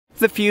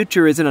The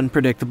future is an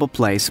unpredictable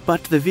place,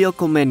 but the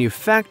vehicle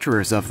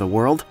manufacturers of the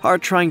world are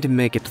trying to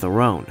make it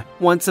their own.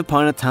 Once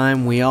upon a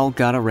time, we all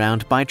got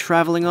around by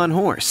traveling on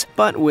horse,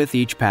 but with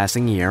each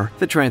passing year,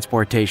 the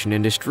transportation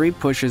industry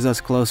pushes us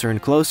closer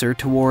and closer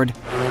toward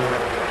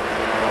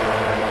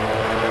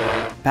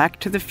Back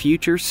to the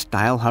Future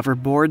style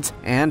hoverboards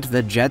and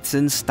the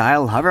Jetsons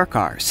style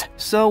hovercars.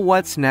 So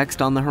what's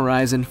next on the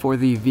horizon for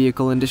the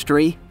vehicle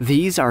industry?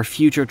 These are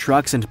future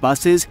trucks and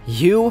buses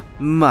you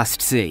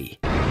must see.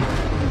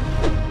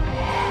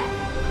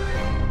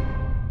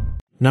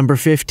 Number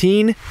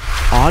 15.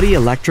 Audi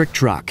electric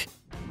truck.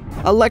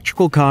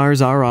 Electrical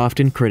cars are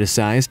often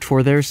criticized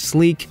for their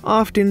sleek,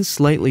 often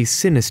slightly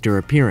sinister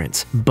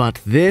appearance, but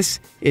this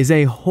is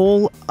a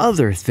whole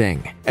other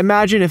thing.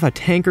 Imagine if a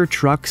tanker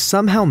truck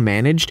somehow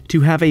managed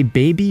to have a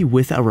baby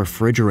with a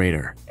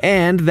refrigerator.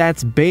 And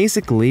that's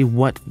basically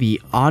what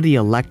the Audi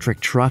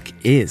electric truck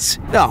is.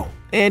 Oh,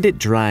 and it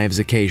drives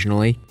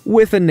occasionally.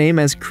 With a name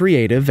as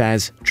creative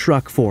as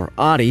Truck for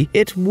Audi,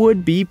 it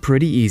would be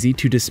pretty easy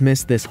to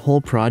dismiss this whole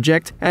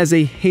project as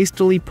a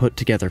hastily put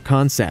together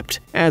concept,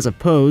 as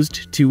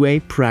opposed to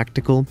a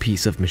practical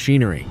piece of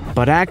machinery.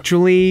 But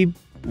actually,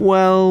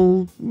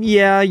 well,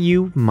 yeah,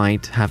 you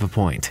might have a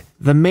point.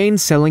 The main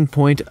selling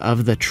point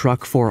of the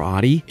Truck for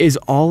Audi is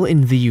all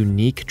in the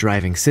unique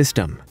driving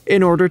system.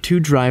 In order to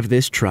drive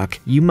this truck,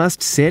 you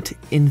must sit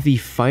in the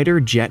fighter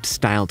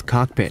jet-styled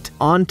cockpit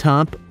on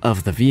top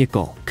of the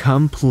vehicle,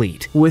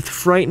 complete with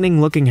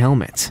frightening-looking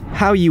helmets.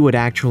 How you would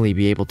actually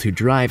be able to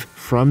drive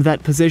from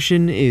that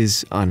position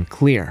is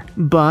unclear,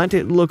 but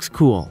it looks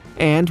cool.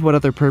 And what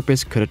other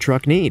purpose could a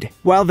truck need?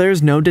 While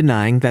there's no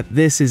denying that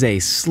this is a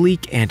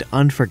sleek and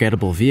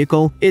unforgettable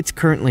vehicle, it's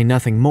currently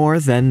nothing more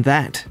than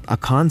that, a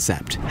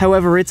concept.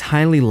 However, it's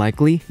highly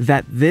likely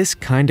that this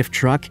kind of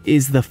truck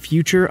is the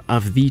future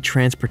of the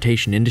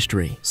transportation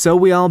industry. So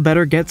we all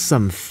better get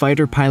some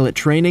fighter pilot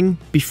training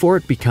before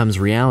it becomes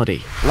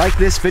reality. Like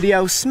this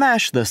video,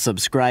 smash the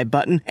subscribe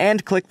button,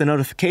 and click the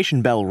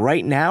notification bell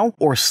right now,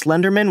 or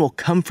Slenderman will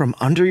come from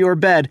under your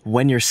bed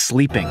when you're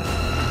sleeping.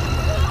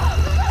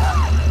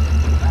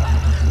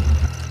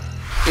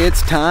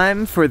 It's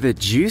time for the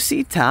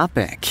juicy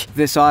topic.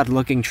 This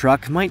odd-looking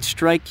truck might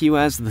strike you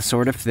as the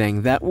sort of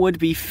thing that would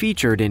be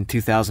featured in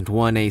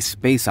 2001: A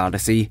Space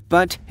Odyssey,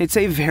 but it's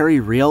a very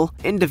real,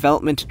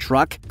 in-development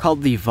truck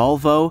called the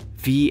Volvo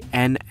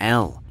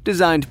VNL,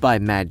 designed by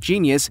mad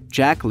genius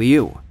Jack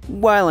Liu.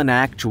 While an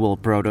actual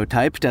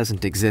prototype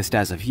doesn't exist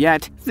as of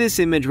yet, this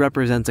image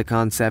represents a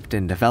concept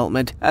in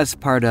development as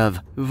part of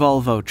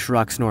Volvo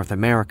Trucks North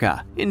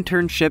America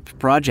internship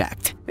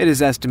project. It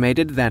is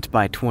estimated that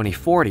by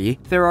 2040,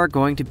 there are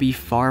going to be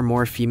far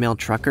more female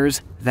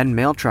truckers than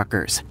male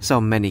truckers, so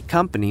many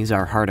companies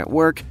are hard at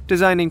work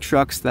designing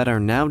trucks that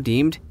are now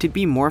deemed to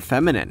be more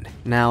feminine.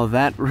 Now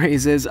that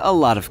raises a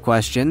lot of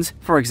questions.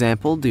 For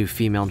example, do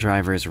female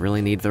drivers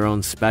really need their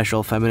own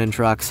special feminine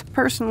trucks?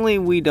 Personally,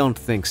 we don't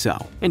think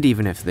so. And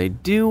even if they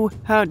do,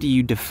 how do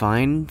you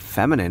define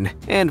feminine?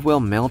 And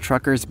will male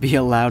truckers be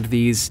allowed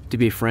these, to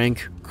be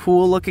frank,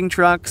 cool-looking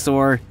trucks,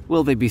 or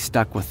will they be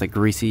stuck with the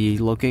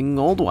greasy-looking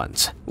old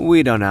ones?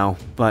 We don't know,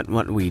 but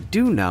what we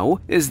do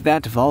know is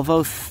that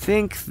Volvo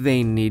think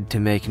they need to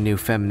make new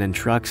feminine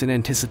trucks in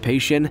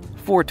anticipation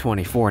for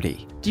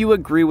 2040. Do you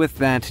agree with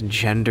that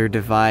gender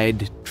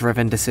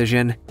divide-driven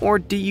decision, or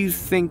do you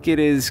think it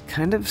is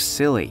kind of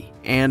silly?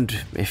 And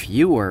if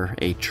you were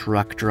a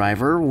truck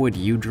driver, would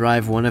you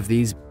drive one of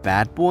these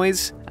bad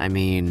boys? I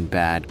mean,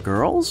 bad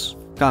girls?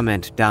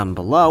 Comment down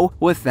below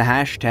with the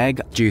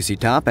hashtag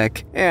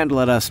 #JuicyTopic and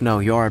let us know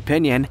your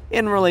opinion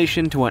in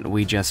relation to what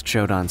we just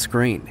showed on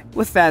screen.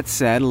 With that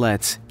said,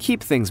 let's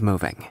keep things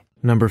moving.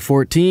 Number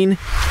 14.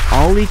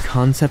 Ollie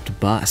Concept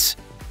Bus.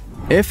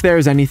 If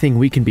there's anything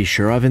we can be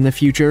sure of in the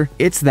future,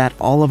 it's that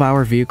all of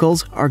our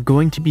vehicles are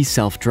going to be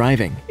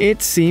self-driving.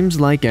 It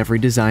seems like every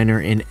designer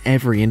in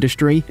every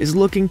industry is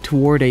looking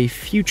toward a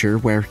future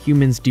where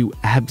humans do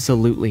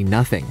absolutely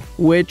nothing,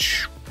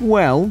 which,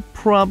 well,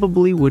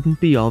 probably wouldn't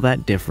be all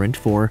that different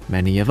for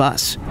many of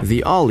us.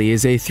 The Ollie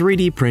is a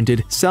 3D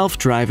printed,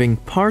 self-driving,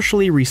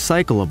 partially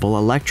recyclable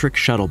electric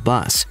shuttle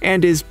bus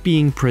and is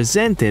being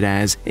presented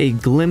as a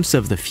glimpse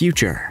of the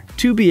future.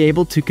 To be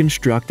able to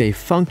construct a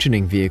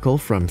functioning vehicle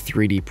from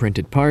 3D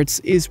printed parts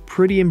is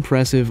pretty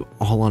impressive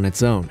all on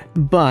its own.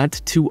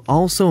 But to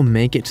also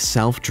make it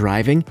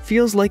self-driving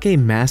feels like a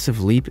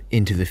massive leap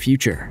into the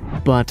future.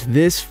 But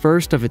this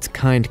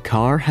first-of-its-kind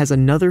car has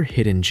another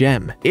hidden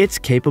gem. It's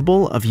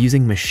capable of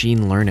using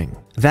machine learning.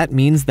 That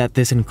means that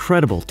this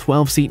incredible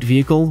 12-seat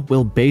vehicle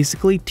will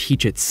basically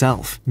teach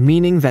itself,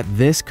 meaning that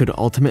this could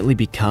ultimately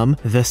become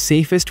the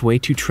safest way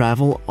to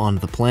travel on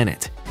the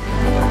planet.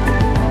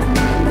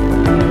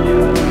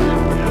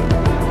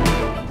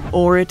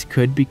 Or it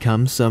could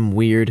become some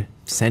weird,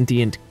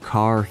 sentient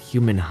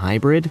car-human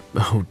hybrid?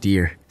 Oh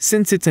dear.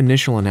 Since its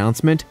initial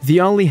announcement,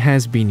 the Ollie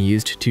has been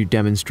used to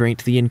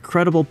demonstrate the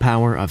incredible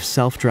power of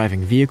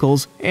self-driving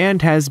vehicles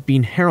and has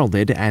been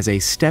heralded as a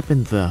step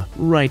in the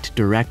right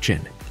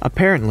direction.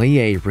 Apparently,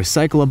 a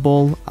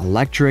recyclable,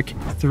 electric,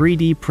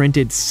 3D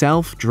printed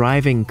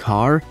self-driving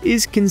car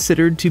is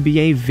considered to be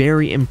a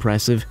very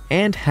impressive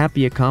and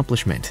happy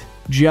accomplishment.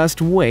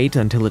 Just wait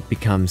until it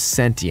becomes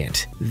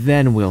sentient,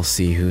 then we'll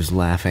see who's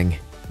laughing.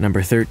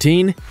 Number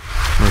 13.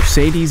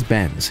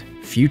 Mercedes-Benz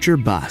Future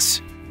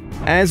Bus.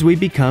 As we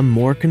become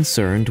more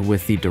concerned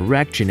with the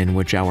direction in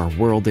which our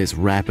world is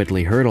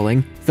rapidly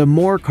hurtling, the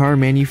more car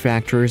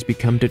manufacturers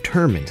become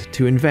determined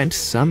to invent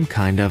some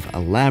kind of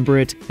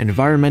elaborate,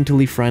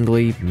 environmentally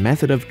friendly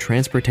method of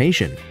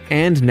transportation.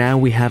 And now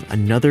we have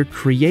another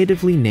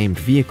creatively named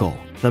vehicle,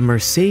 the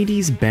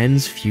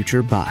Mercedes-Benz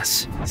Future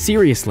Bus.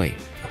 Seriously,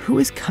 who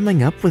is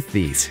coming up with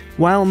these?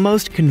 While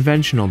most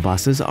conventional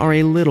buses are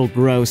a little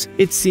gross,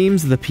 it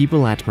seems the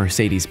people at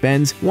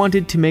Mercedes-Benz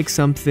wanted to make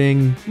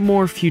something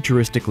more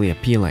futuristically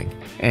appealing.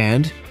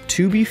 And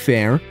to be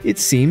fair, it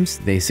seems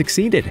they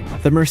succeeded.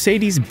 The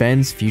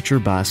Mercedes-Benz Future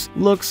Bus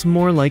looks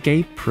more like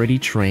a pretty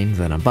train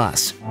than a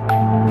bus,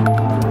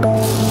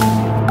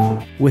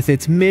 with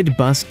its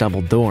mid-bus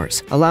double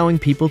doors, allowing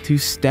people to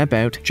step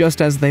out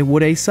just as they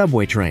would a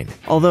subway train,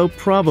 although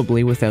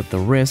probably without the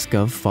risk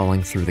of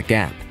falling through the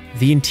gap.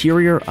 The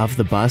interior of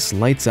the bus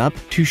lights up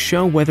to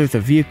show whether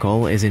the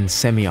vehicle is in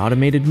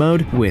semi-automated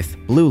mode with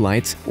blue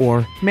lights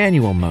or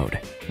manual mode.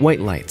 White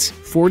lights,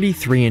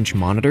 43-inch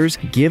monitors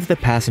give the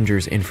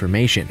passengers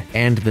information,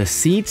 and the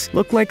seats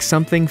look like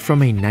something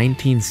from a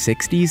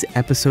 1960s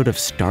episode of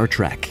Star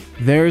Trek.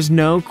 There's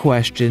no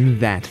question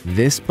that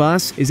this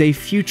bus is a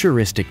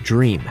futuristic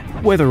dream.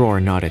 Whether or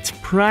not it's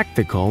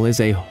practical is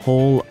a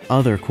whole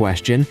other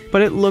question,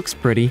 but it looks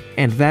pretty,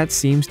 and that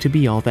seems to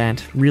be all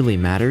that really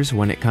matters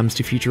when it comes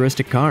to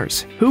futuristic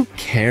cars. Who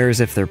cares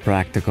if they're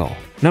practical?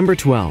 Number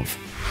 12.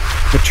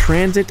 The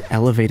Transit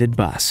Elevated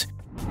Bus.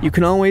 You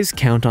can always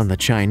count on the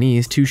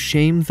Chinese to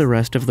shame the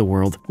rest of the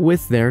world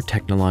with their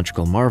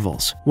technological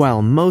marvels.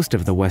 While most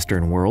of the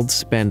Western world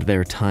spend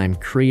their time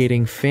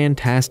creating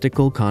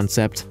fantastical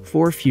concepts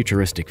for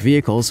futuristic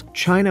vehicles,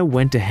 China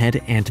went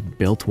ahead and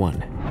built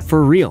one.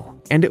 For real.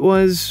 And it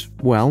was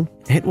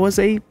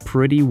a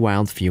pretty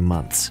wild few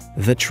months.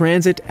 The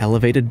Transit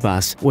Elevated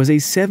Bus was a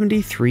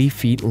 73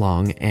 feet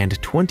long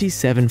and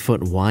 27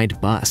 foot wide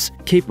bus,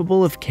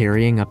 capable of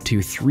carrying up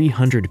to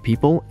 300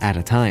 people at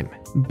a time.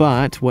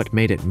 But what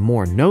made it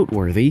more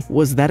noteworthy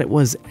was that it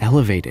was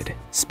elevated,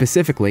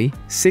 specifically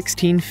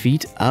 16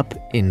 feet up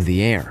in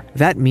the air.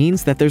 That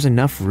means that there's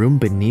enough room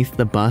beneath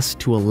the bus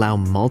to allow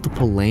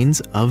multiple lanes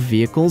of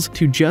vehicles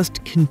to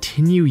just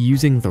continue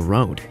using the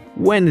road.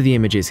 When the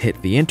images hit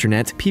the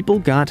internet, people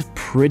got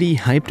pretty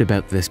hyped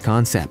about this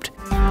concept,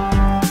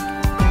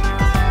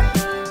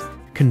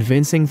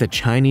 convincing the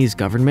Chinese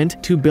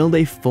government to build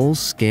a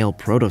full-scale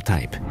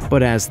prototype.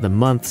 But as the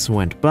months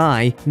went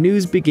by,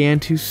 news began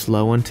to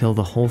slow until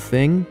the whole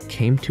thing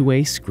came to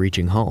a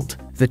screeching halt.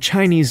 The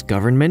Chinese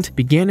government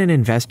began an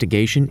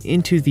investigation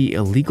into the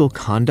illegal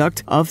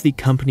conduct of the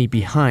company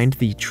behind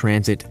the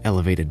Transit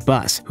Elevated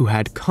Bus, who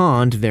had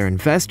conned their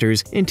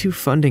investors into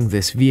funding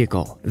this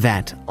vehicle.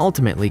 That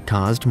ultimately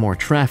caused more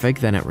traffic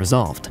than it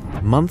resolved.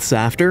 Months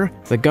after,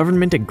 the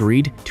government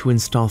agreed to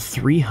install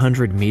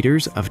 300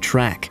 meters of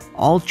track.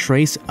 All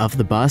trace of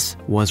the bus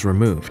was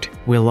removed.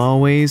 We'll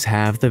always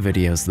have the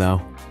videos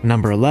though.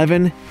 Number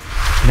 11.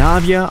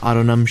 Navya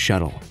Autonom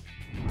Shuttle.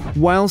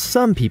 While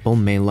some people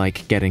may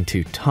like getting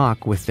to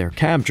talk with their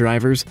cab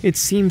drivers, it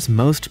seems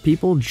most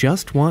people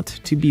just want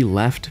to be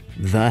left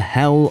the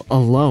hell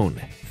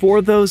alone.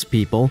 For those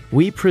people,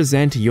 we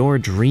present your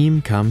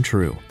dream come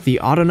true, the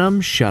Autonom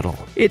Shuttle.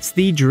 It's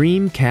the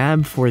dream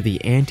cab for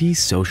the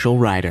anti-social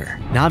rider.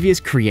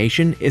 Navya's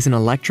creation is an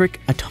electric,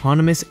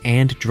 autonomous,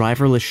 and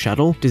driverless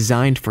shuttle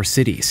designed for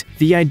cities.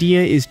 The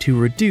idea is to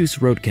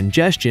reduce road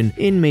congestion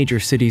in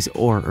major cities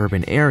or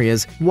urban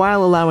areas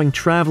while allowing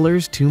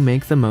travelers to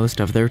make the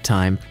most of their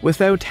time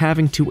without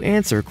having to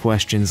answer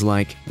questions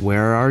like,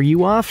 "Where are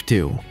you off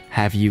to?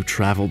 Have you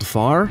traveled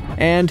far?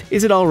 And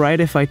is it alright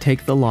if I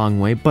take the long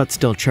way but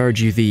still charge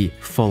you the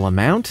full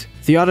amount?"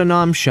 The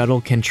Autonom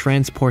Shuttle can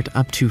transport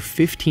up to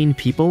 15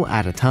 people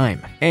at a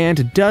time,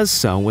 and does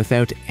so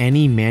without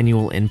any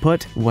manual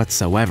input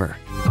whatsoever.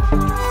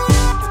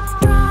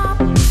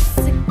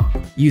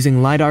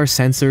 Using LiDAR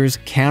sensors,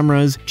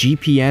 cameras,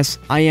 GPS,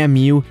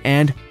 IMU,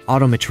 and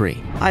autometry.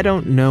 I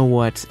don't know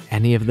what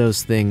any of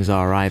those things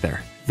are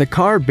either. The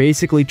car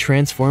basically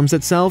transforms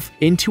itself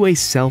into a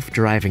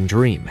self-driving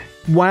dream.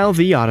 While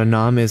the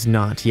Autonom is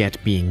not yet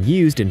being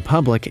used in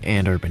public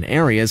and urban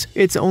areas,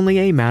 it's only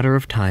a matter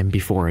of time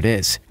before it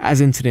is.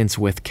 As incidents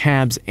with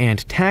cabs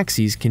and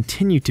taxis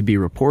continue to be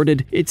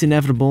reported, it's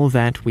inevitable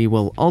that we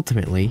will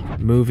ultimately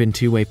move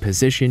into a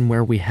position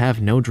where we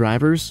have no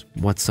drivers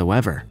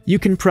whatsoever. You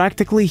can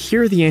practically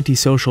hear the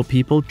antisocial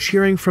people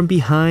cheering from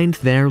behind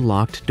their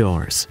locked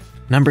doors.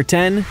 Number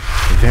 10.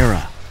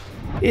 Vera.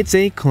 It's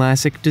a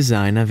classic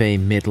design of a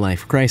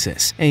midlife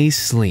crisis, a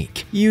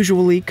sleek,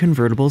 usually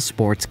convertible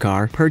sports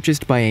car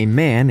purchased by a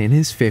man in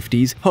his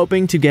 50s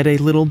hoping to get a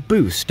little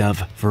boost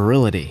of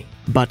virility.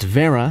 But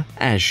Vera,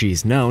 as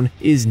she's known,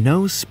 is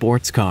no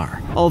sports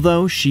car,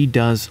 although she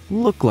does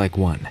look like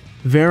one.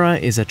 Vera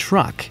is a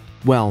truck.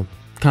 Well,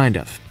 kind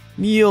of.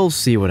 You'll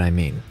see what I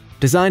mean.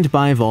 Designed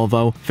by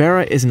Volvo,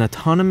 Vera is an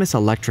autonomous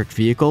electric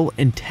vehicle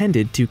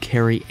intended to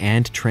carry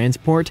and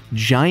transport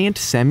giant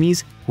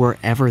semis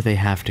wherever they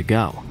have to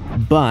go.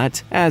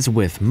 But, as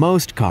with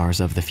most cars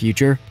of the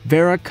future,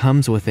 Vera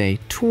comes with a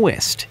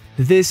twist.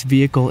 This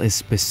vehicle is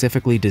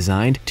specifically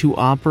designed to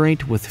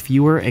operate with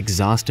fewer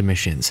exhaust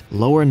emissions,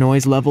 lower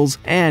noise levels,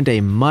 and a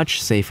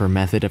much safer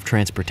method of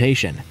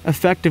transportation,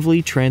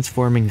 effectively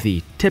transforming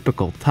the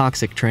typical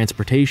toxic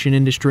transportation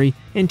industry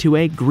into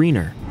a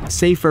greener,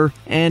 safer,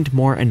 and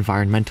more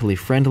environmentally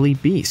friendly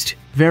beast.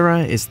 Vera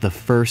is the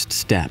first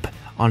step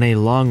on a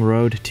long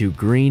road to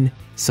green,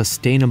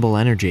 sustainable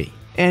energy,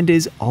 and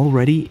is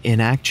already in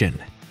action.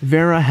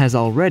 Vera has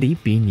already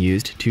been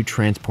used to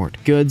transport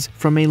goods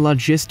from a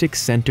logistics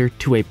center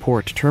to a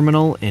port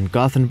terminal in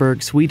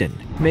Gothenburg, Sweden,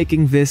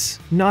 making this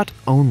not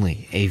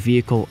only a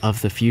vehicle of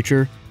the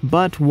future,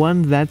 but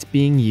one that's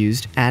being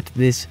used at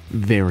this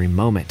very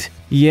moment.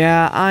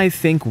 Yeah, I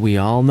think we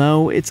all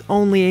know it's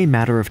only a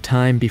matter of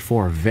time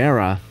before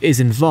Vera is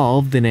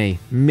involved in a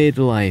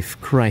midlife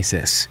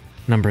crisis.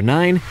 Number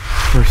 9.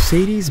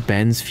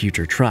 Mercedes-Benz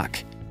future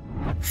truck.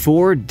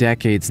 For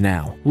decades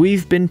now,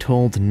 we've been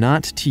told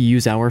not to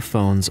use our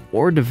phones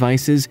or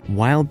devices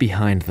while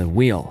behind the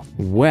wheel.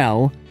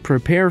 Well,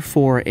 prepare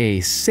for a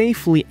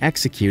safely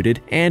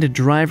executed and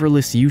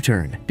driverless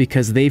U-turn,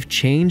 because they've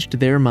changed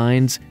their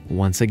minds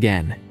once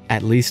again.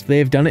 At least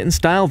they've done it in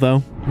style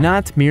though.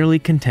 Not merely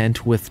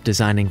content with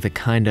designing the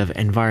kind of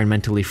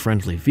environmentally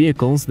friendly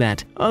vehicles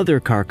that other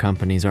car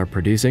companies are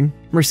producing,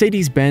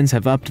 Mercedes-Benz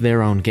have upped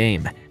their own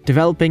game,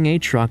 developing a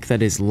truck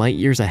that is light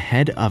years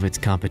ahead of its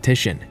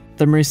competition.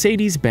 The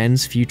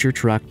Mercedes-Benz Future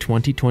Truck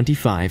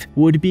 2025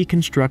 would be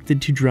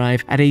constructed to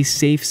drive at a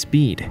safe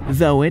speed,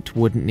 though it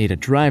wouldn't need a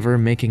driver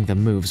making the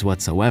moves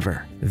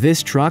whatsoever.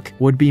 This truck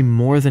would be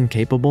more than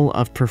capable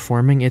of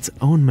performing its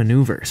own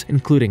maneuvers,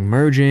 including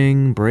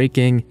merging,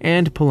 braking,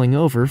 and pulling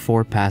over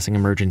for passing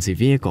emergency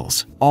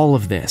vehicles. All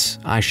of this,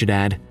 I should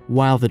add,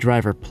 while the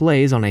driver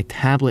plays on a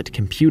tablet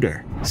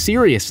computer.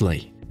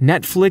 Seriously,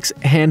 Netflix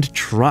and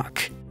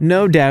truck.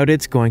 No doubt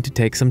it's going to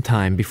take some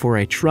time before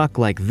a truck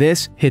like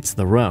this hits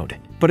the road,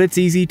 but it's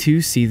easy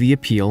to see the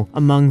appeal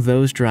among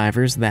those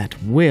drivers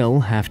that will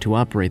have to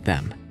operate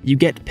them. You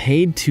get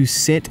paid to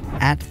sit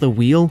at the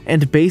wheel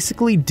and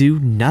basically do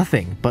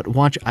nothing but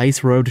watch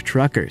ice road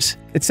truckers.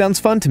 It sounds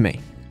fun to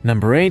me.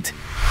 Number 8.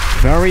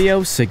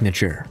 Vario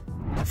Signature.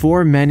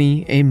 For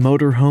many, a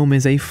motorhome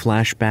is a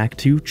flashback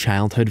to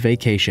childhood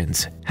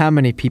vacations. How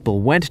many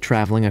people went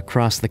traveling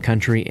across the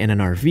country in an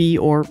RV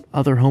or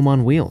other home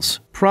on wheels?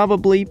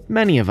 Probably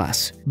many of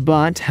us.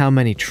 But how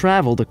many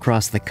traveled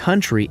across the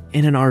country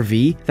in an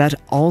RV that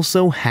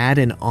also had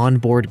an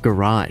onboard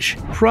garage?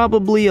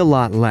 Probably a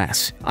lot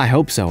less. I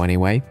hope so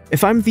anyway.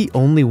 If I'm the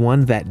only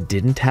one that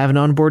didn't have an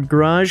onboard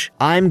garage,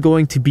 I'm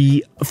going to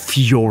be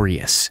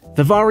furious.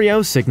 The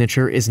Vario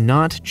Signature is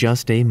not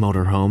just a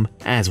motorhome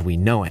as we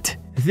know it.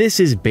 This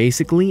is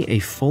basically a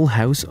full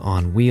house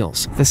on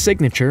wheels. The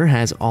Signature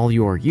has all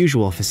your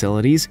usual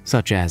facilities,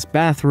 such as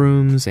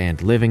bathrooms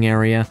and living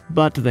area,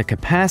 but the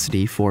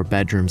capacity for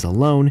bedrooms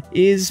alone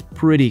is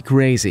pretty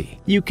crazy.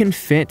 You can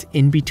fit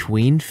in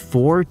between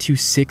 4 to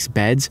 6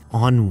 beds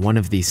on one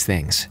of these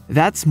things.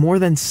 That's more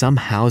than some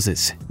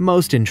houses.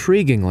 Most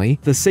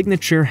intriguingly, the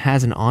Signature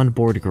has an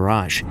onboard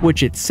garage,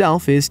 which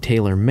itself is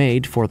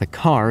tailor-made for the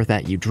car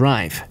that you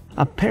drive.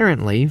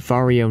 Apparently,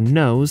 Vario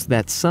knows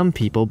that some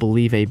people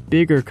believe a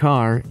bigger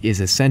car is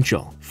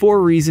essential,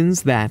 for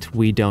reasons that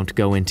we don't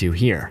go into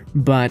here.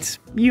 But,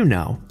 you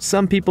know,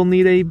 some people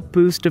need a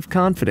boost of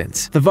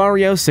confidence. The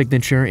Vario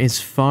Signature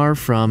is far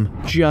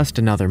from just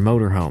another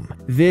motorhome.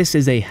 This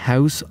is a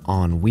house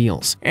on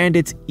wheels, and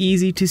it's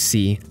easy to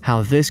see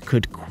how this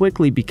could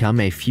quickly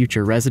become a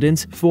future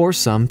residence for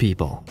some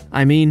people.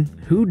 I mean,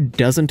 who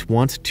doesn't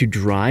want to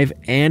drive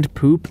and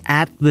poop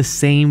at the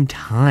same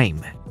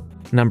time?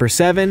 Number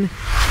 7.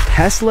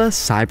 Tesla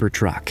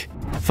Cybertruck.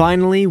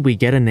 Finally, we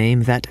get a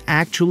name that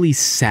actually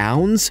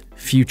sounds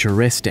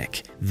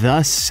futuristic. The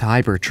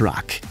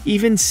Cybertruck.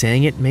 Even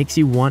saying it makes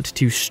you want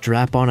to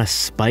strap on a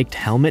spiked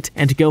helmet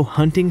and go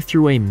hunting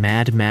through a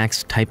Mad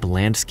Max-type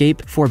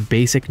landscape for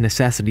basic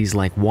necessities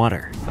like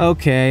water.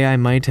 Okay, I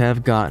might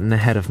have gotten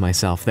ahead of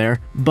myself there,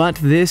 but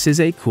this is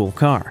a cool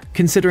car.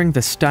 Considering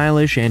the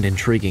stylish and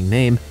intriguing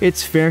name,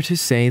 it's fair to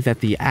say that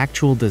the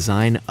actual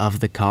design of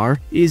the car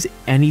is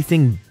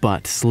anything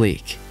but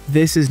sleek.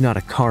 This is not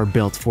a car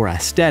built for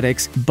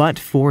aesthetics, but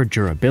for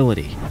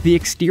durability. The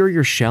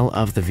exterior shell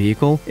of the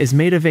vehicle is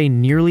made of a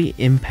nearly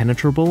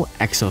impenetrable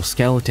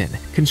exoskeleton,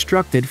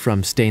 constructed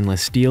from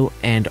stainless steel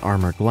and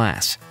armor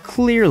glass.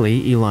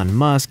 Clearly, Elon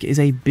Musk is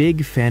a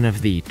big fan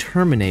of the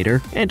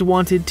Terminator and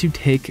wanted to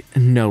take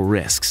no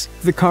risks.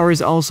 The car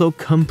is also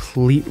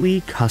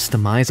completely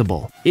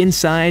customizable,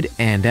 inside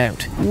and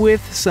out,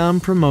 with some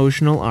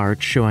promotional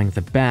art showing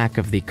the back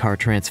of the car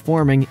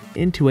transforming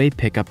into a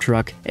pickup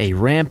truck, a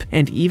ramp,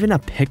 and even a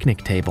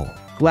picnic table.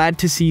 Glad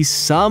to see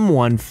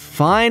someone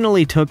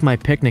finally took my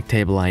picnic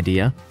table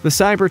idea. The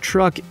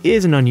Cybertruck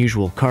is an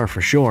unusual car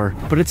for sure,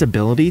 but its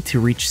ability to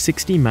reach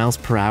 60 miles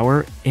per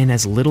hour in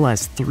as little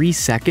as 3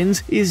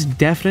 seconds is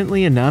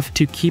definitely enough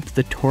to keep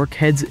the torque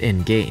heads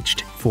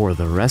engaged. For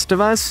the rest of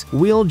us,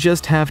 we'll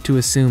just have to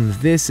assume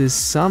this is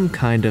some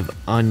kind of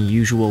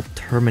unusual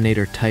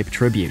Terminator-type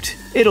tribute.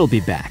 It'll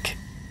be back.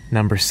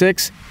 Number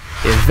 6.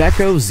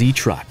 Iveco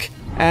Z-Truck.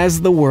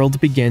 As the world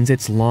begins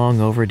its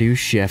long overdue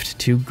shift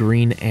to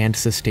green and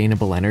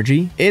sustainable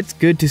energy, it's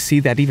good to see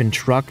that even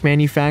truck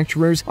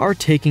manufacturers are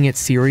taking it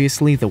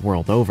seriously the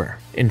world over.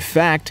 In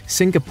fact,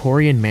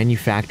 Singaporean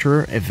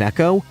manufacturer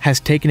Iveco has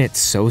taken it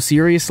so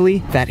seriously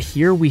that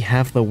here we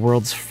have the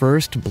world's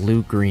first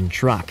blue-green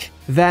truck.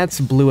 That's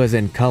blue as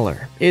in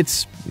color.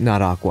 It's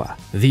not aqua.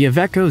 The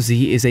Iveco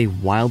Z is a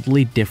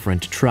wildly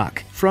different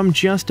truck from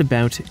just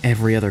about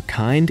every other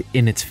kind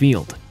in its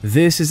field.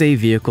 This is a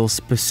vehicle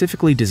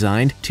specifically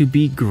designed to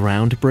be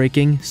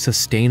groundbreaking,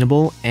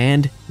 sustainable,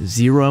 and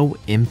zero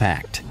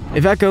impact.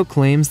 Iveco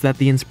claims that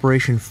the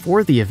inspiration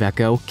for the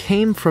Iveco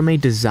came from a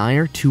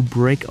desire to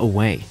break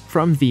away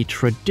from the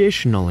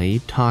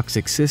traditionally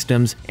toxic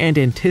systems and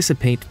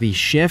anticipate the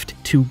shift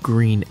to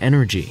green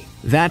energy.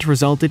 That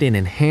resulted in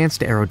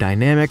enhanced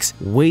aerodynamics,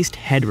 waste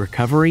head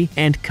recovery,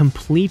 and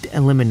complete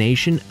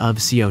elimination of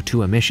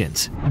CO2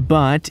 emissions.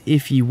 But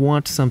if you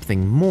want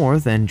something more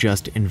than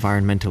just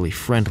environmentally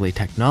friendly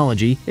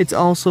technology, it's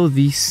also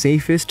the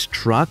safest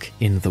truck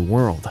in the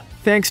world.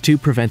 Thanks to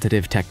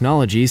preventative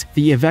technologies,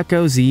 the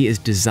Iveco Z is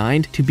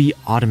designed to be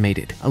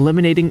automated,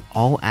 eliminating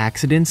all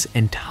accidents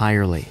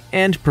entirely,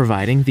 and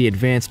providing the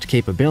advanced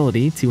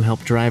capability to help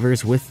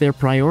drivers with their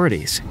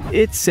priorities.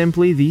 It's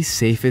simply the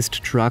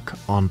safest truck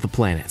on the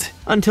planet.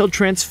 Until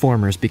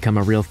Transformers become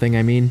a real thing,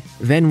 I mean.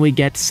 Then we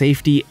get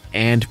safety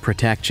and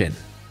protection.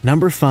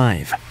 Number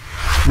 5.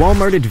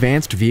 Walmart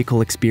Advanced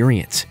Vehicle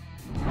Experience.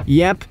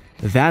 Yep.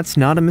 That's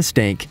not a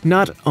mistake.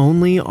 Not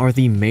only are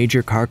the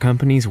major car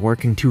companies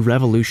working to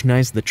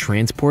revolutionize the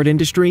transport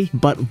industry,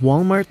 but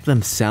Walmart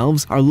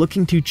themselves are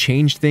looking to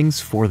change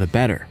things for the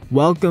better.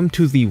 Welcome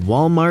to the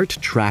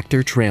Walmart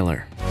Tractor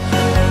Trailer.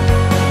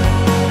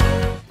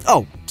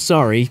 Oh,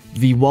 sorry,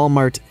 the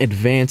Walmart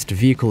Advanced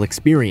Vehicle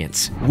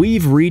Experience.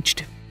 We've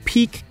reached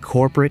peak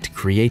corporate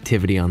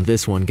creativity on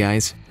this one,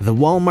 guys. The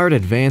Walmart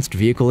Advanced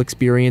Vehicle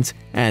Experience,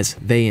 as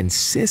they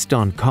insist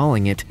on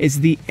calling it, is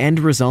the end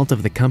result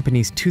of the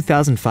company's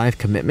 2005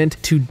 commitment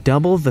to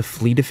double the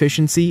fleet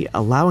efficiency,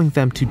 allowing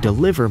them to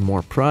deliver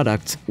more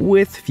products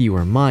with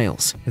fewer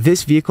miles.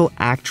 This vehicle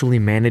actually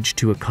managed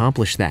to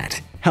accomplish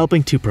that,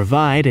 helping to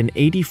provide an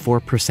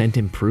 84%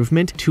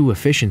 improvement to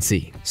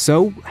efficiency.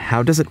 So,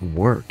 how does it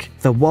work?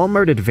 The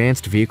Walmart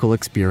Advanced Vehicle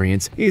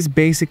Experience is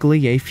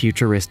basically a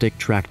futuristic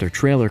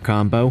tractor-trailer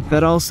combo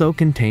that also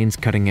contains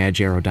cutting-edge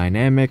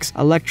aerodynamics,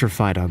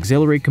 electrified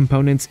auxiliary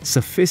components,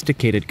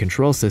 sophisticated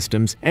control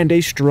systems, and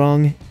a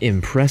strong,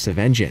 impressive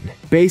engine.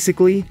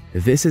 Basically,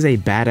 this is a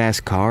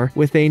badass car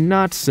with a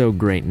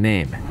not-so-great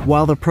name.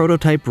 While the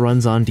prototype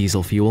runs on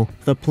diesel fuel,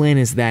 the plan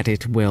is that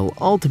it will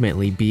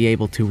ultimately be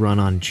able to run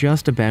on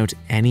just about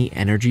any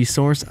energy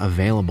source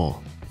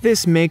available.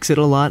 This makes it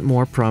a lot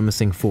more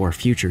promising for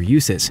future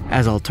uses,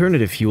 as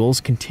alternative fuels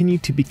continue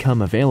to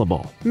become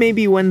available.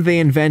 Maybe when they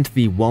invent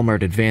the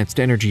Walmart Advanced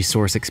Energy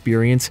Source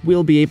Experience,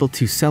 we'll be able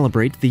to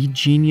celebrate the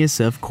genius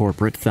of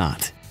corporate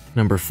thought.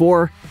 Number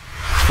 4.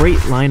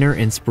 Freightliner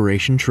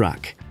Inspiration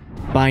Truck.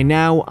 By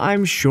now,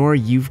 I'm sure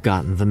you've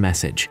gotten the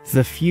message.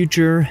 The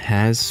future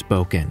has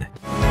spoken.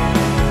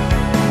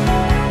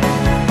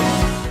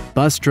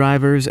 Bus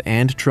drivers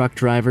and truck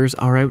drivers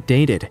are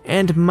outdated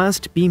and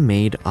must be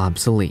made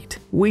obsolete.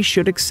 We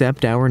should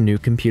accept our new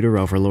computer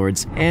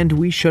overlords, and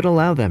we should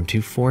allow them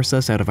to force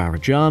us out of our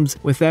jobs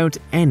without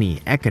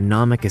any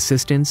economic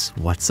assistance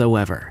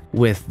whatsoever.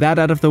 With that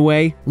out of the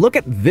way, look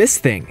at this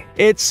thing!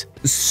 It's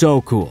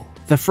so cool.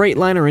 The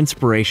Freightliner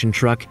Inspiration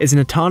Truck is an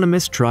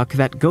autonomous truck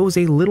that goes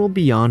a little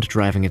beyond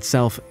driving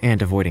itself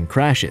and avoiding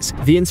crashes.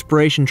 The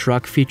Inspiration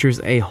Truck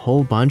features a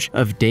whole bunch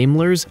of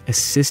Daimler's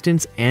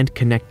assistance and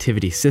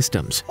connectivity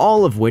systems,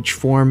 all of which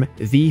form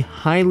the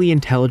highly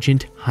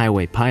intelligent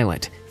highway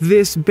pilot.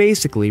 This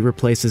basically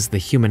replaces the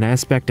human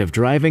aspect of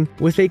driving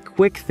with a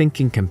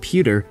quick-thinking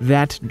computer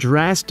that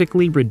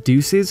drastically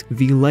reduces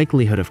the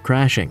likelihood of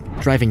crashing,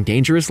 driving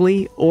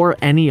dangerously, or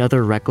any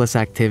other reckless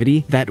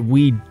activity that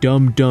we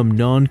dumb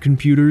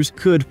non-computers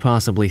could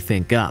possibly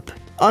think up.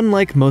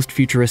 Unlike most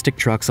futuristic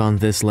trucks on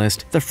this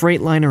list, the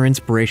Freightliner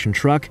Inspiration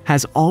Truck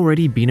has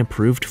already been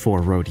approved for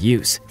road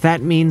use.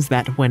 That means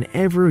that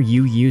whenever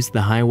you use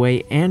the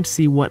highway and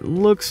see what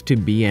looks to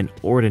be an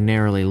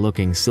ordinarily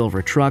looking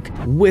silver truck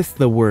with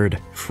the word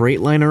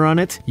Freightliner on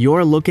it,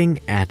 you're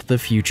looking at the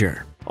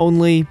future.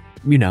 Only,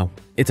 you know,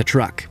 it's a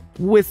truck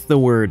with the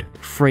word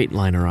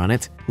Freightliner on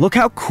it. Look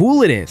how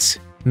cool it is!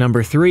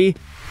 Number 3.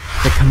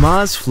 The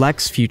Kamaz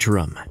Flex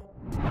Futurum.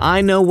 I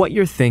know what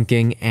you're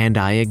thinking, and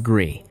I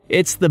agree.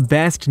 It's the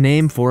best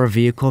name for a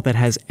vehicle that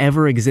has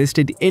ever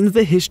existed in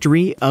the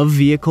history of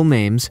vehicle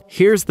names.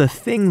 Here's the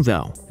thing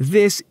though,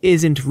 this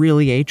isn't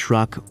really a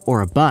truck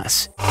or a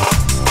bus.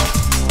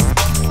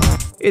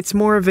 It's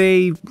more of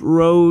a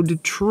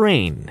road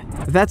train.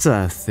 That's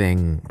a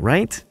thing,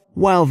 right?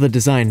 While the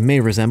design may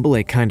resemble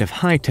a kind of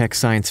high-tech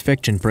science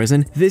fiction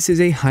prison, this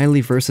is a highly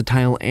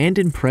versatile and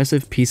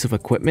impressive piece of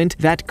equipment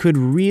that could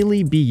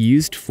really be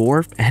used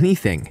for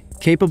anything.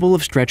 Capable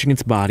of stretching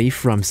its body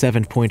from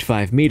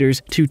 7.5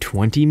 meters to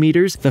 20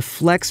 meters, the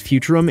Flex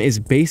Futurum is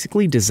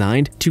basically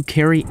designed to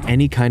carry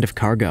any kind of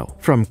cargo,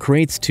 from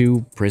crates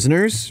to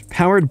prisoners.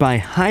 Powered by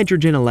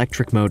hydrogen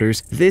electric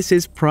motors, this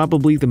is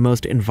probably the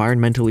most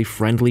environmentally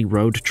friendly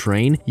road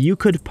train you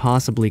could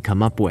possibly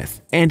come up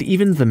with. And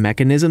even the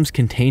mechanisms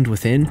contained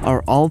within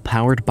are all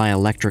powered by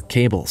electric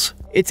cables.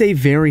 It's a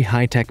very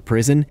high-tech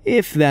prison,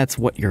 if that's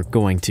what you're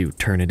going to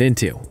turn it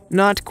into.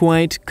 Not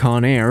quite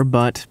Con Air,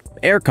 but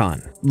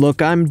Aircon. Look,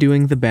 I'm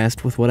doing the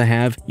best with what I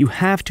have. You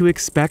have to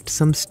expect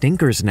some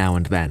stinkers now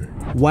and then.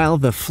 While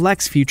the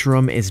Flex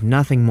Futurum is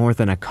nothing more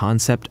than a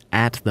concept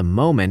at the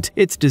moment,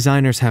 its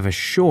designers have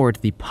assured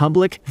the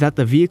public that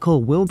the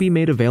vehicle will be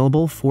made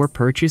available for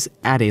purchase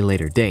at a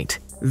later date.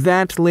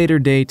 That later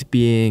date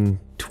being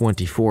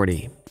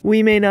 2040.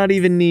 We may not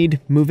even need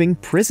moving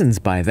prisons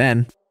by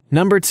then.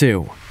 Number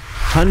 2.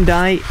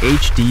 Hyundai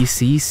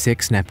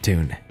HDC6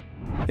 Neptune.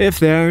 If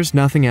there's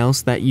nothing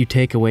else that you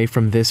take away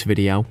from this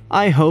video,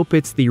 I hope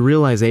it's the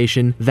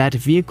realization that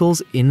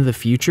vehicles in the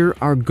future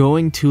are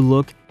going to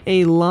look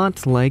a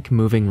lot like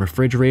moving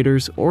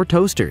refrigerators or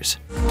toasters.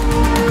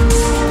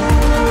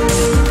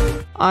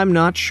 I'm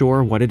not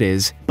sure what it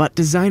is, but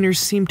designers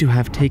seem to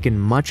have taken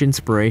much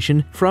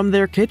inspiration from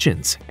their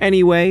kitchens.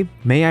 Anyway,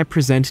 may I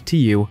present to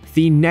you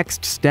the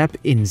next step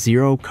in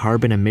zero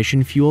carbon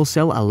emission fuel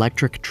cell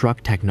electric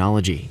truck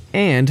technology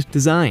and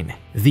design,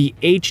 the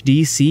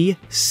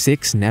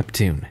HDC6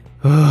 Neptune.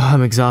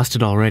 I'm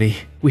exhausted already.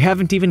 We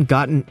haven't even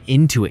gotten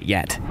into it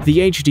yet. The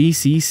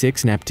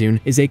HDC6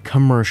 Neptune is a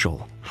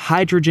commercial,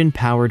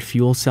 hydrogen-powered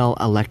fuel cell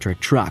electric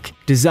truck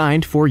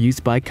designed for use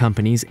by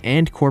companies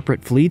and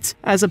corporate fleets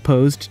as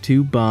opposed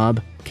to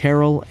Bob,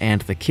 Carol,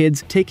 and the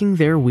kids taking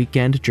their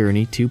weekend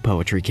journey to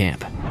poetry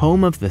camp,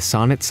 home of the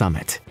Sonnet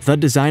Summit. The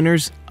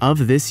designers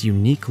of this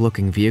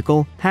unique-looking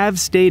vehicle have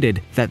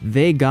stated that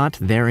they got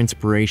their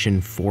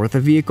inspiration for the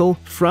vehicle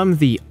from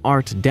the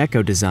Art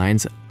Deco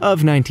designs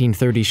of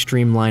 1930s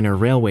streamliner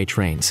railway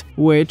trains,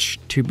 which,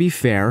 to be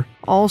fair,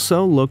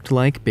 also looked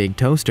like big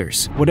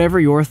toasters.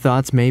 Whatever your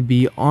thoughts may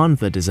be on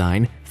the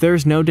design,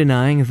 there's no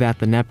denying that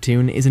the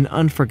Neptune is an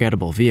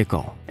unforgettable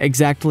vehicle.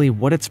 Exactly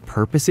what its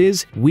purpose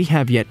is, we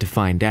have yet to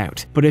find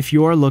out. But if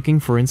you're looking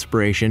for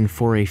inspiration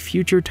for a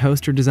future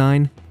toaster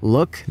design,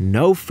 look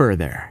no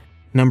further.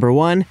 Number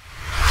 1.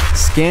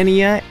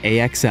 Scania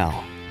AXL.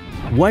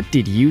 What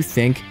did you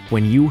think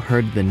when you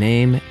heard the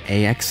name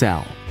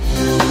AXL?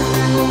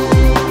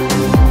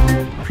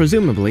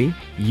 Presumably,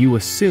 you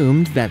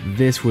assumed that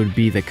this would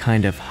be the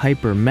kind of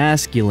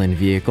hyper-masculine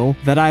vehicle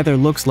that either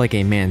looks like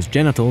a man's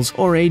genitals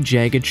or a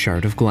jagged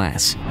shard of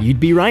glass. You'd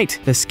be right.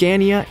 The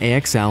Scania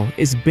AXL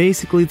is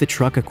basically the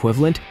truck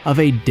equivalent of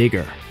a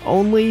digger,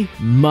 only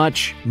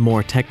much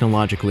more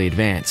technologically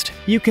advanced.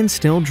 You can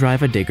still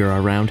drive a digger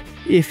around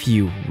if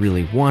you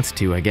really want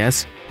to, I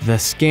guess. The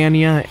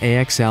Scania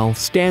AXL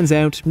stands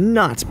out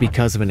not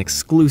because of an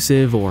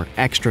exclusive or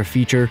extra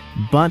feature,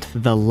 but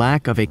the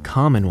lack of a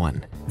common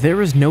one.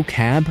 There is no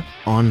cab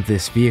on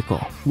this vehicle.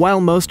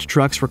 While most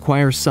trucks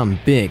require some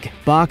big,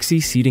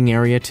 boxy seating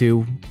area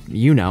to,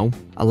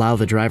 allow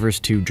the drivers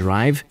to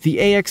drive, the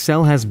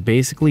AXL has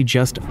basically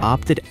just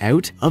opted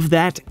out of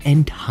that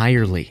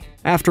entirely.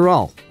 After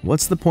all,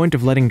 what's the point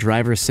of letting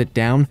drivers sit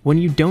down when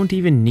you don't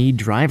even need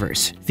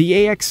drivers? The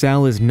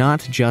AXL is not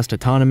just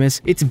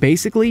autonomous, it's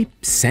basically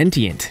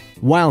sentient.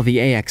 While the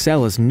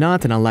AXL is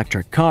not an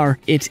electric car,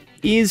 it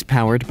is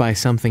powered by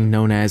something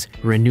known as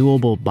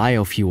renewable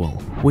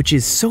biofuel, which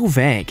is so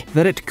vague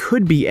that it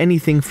could be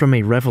anything from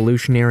a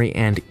revolutionary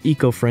and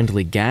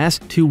eco-friendly gas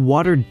to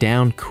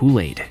watered-down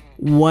Kool-Aid.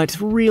 What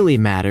really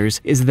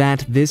matters is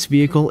that this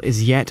vehicle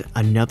is yet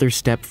another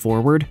step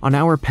forward on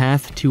our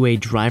path to a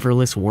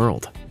driverless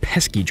world.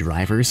 Pesky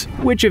drivers.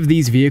 Which of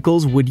these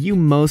vehicles would you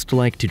most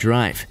like to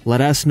drive?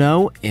 Let us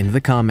know in the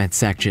comments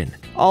section.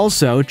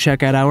 Also,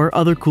 check out our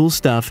other cool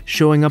stuff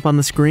showing up on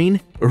the screen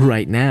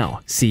right now.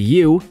 See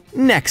you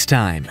next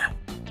time!